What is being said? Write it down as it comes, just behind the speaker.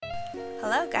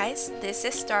Hello guys, this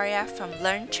is Daria from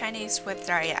Learn Chinese with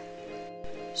Daria.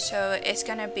 So it's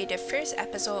gonna be the first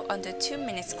episode on the 2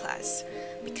 minutes class.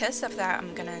 Because of that,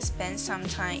 I'm gonna spend some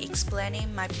time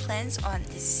explaining my plans on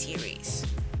this series.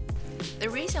 The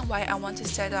reason why I want to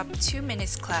set up 2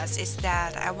 minutes class is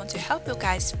that I want to help you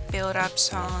guys build up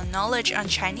some knowledge on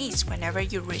Chinese whenever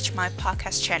you reach my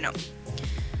podcast channel.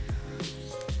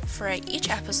 For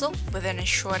each episode, within a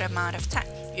short amount of time,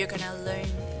 you're gonna learn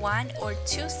 1 or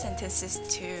 2 sentences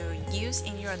to use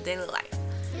in your daily life.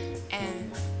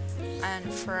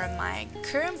 And for my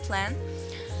current plan,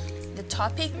 the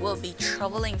topic will be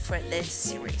traveling for this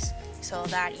series, so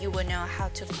that you will know how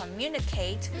to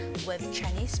communicate with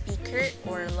Chinese speaker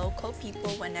or local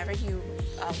people whenever you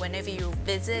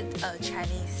visit a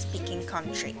Chinese speaking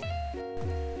country.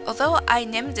 Although I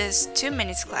named this 2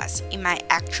 minutes class, it might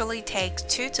actually take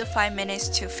 2 to 5 minutes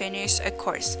to finish a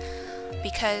course,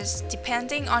 because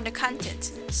depending on the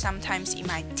content, sometimes it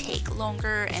might take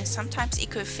longer and sometimes it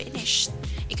could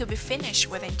be finished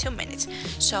within 2 minutes.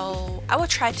 So I will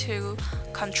try to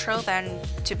control them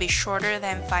to be shorter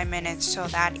than 5 minutes so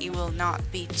that it will not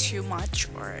be too much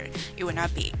or it will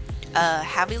not be a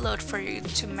heavy load for you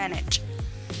to manage.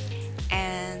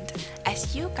 And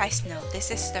as you guys know,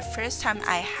 this is the first time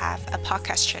I have a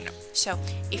podcast channel. So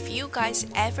if you guys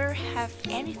ever have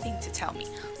anything to tell me,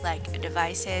 like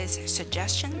advices,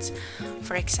 suggestions,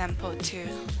 for example, to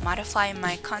modify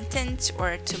my content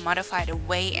or to modify the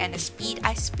way and the speed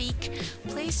I speak,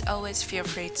 please always feel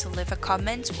free to leave a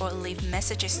comment or leave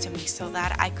messages to me so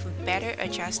that I could better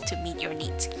adjust to meet your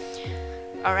needs.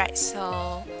 Alright,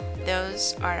 so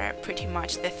those are pretty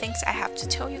much the things I have to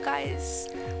tell you guys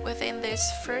within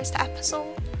this first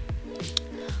episode.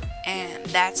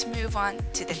 And let's move on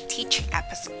to the teaching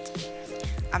episode.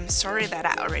 I'm sorry that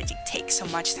I already take so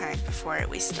much time before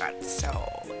we start, so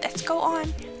let's go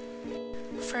on.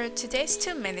 For today's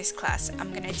 2 minutes class,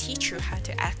 I'm gonna teach you how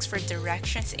to ask for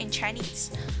directions in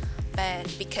Chinese.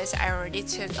 But because I already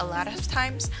took a lot of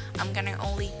times, I'm gonna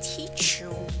only teach you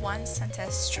one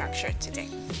sentence structure today,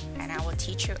 and I will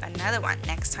teach you another one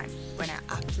next time when I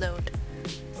upload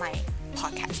my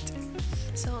podcast.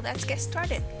 So let's get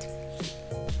started.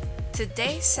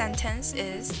 Today's sentence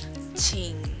is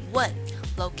请问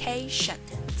location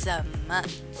怎么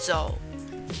走？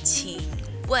请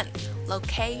问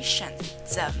location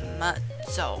怎么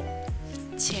走？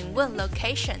请问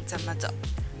location 怎么走？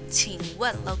请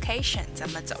问 location 怎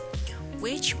么走？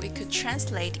 Which we could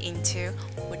translate into,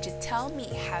 would you tell me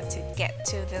how to get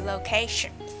to the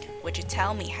location? Would you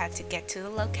tell me how to get to the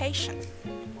location?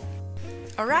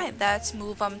 Alright, let's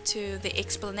move on to the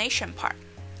explanation part.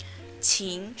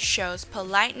 请 shows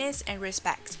politeness and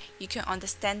respect. You can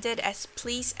understand it as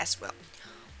please as well.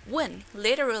 问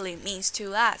literally means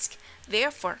to ask.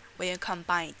 Therefore, when you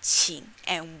combine 请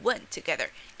and 问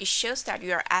together, it shows that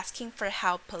you are asking for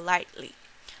help politely.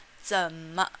 怎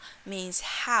么 means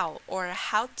how or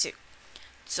how to.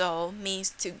 走 means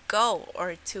to go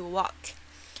or to walk.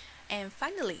 And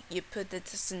finally, you put the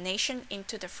destination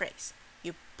into the phrase.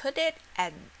 You put it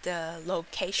at the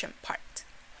location part.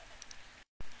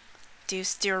 Do you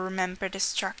still remember the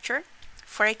structure?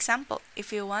 For example,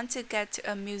 if you want to get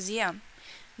to a museum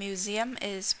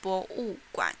is 博物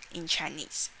馆 in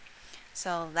Chinese.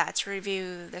 So let's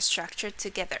review the structure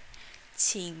together.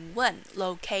 请问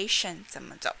location 怎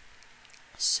么走?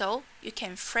 So you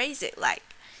can phrase it like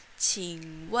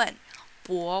请问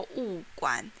博物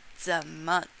馆怎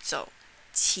么走？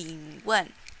请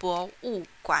问博物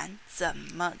馆怎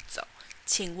么走？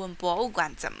请问博物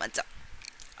馆怎么走？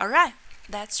 Alright,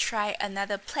 let's try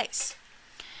another place.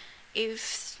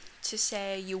 If to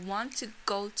say you want to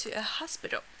go to a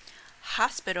hospital,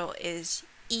 hospital is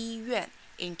医院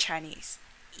in Chinese.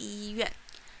 医院.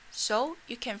 So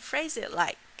you can phrase it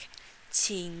like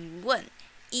请问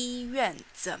医院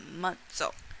怎么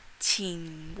走？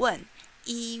请问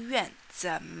医院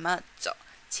怎么走？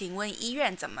请问医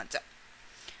院怎么走？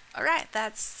 Alright,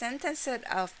 that's sentence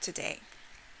of today.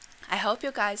 I hope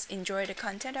you guys enjoy the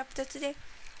content of today.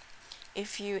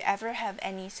 If you ever have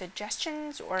any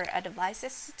suggestions or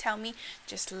advices to tell me,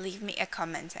 just leave me a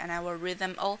comment and I will read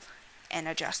them all and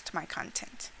adjust my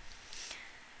content.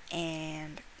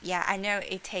 And yeah, I know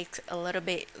it takes a little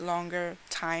bit longer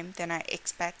time than I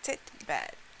expected,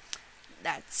 but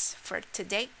that's for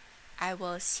today. I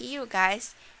will see you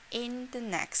guys in the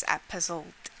next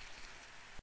episode.